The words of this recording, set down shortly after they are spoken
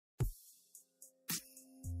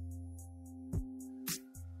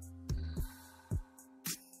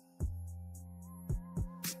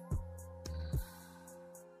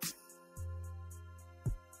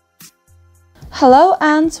Hello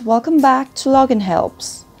and welcome back to Login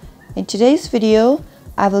Helps. In today's video,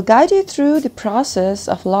 I will guide you through the process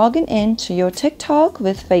of logging in to your TikTok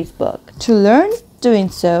with Facebook. To learn doing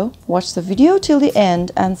so, watch the video till the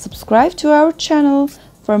end and subscribe to our channel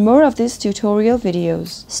for more of these tutorial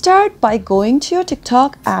videos. Start by going to your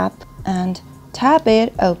TikTok app and tap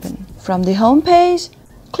it open. From the home page,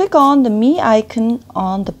 click on the Me icon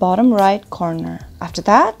on the bottom right corner. After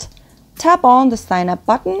that, tap on the sign up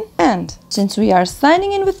button, and since we are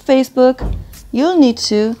signing in with Facebook, you'll need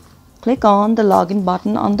to click on the login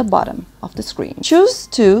button on the bottom of the screen. Choose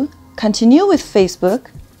to continue with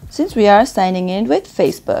Facebook since we are signing in with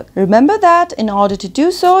Facebook. Remember that in order to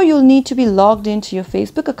do so, you'll need to be logged into your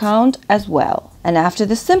Facebook account as well. And after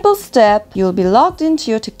this simple step, you'll be logged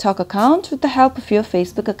into your TikTok account with the help of your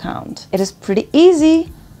Facebook account. It is pretty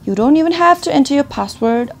easy. You don't even have to enter your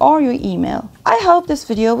password or your email. I hope this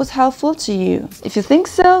video was helpful to you. If you think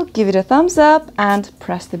so, give it a thumbs up and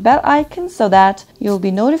press the bell icon so that you'll be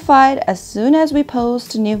notified as soon as we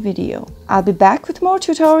post a new video. I'll be back with more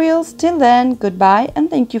tutorials. Till then, goodbye and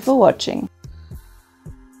thank you for watching.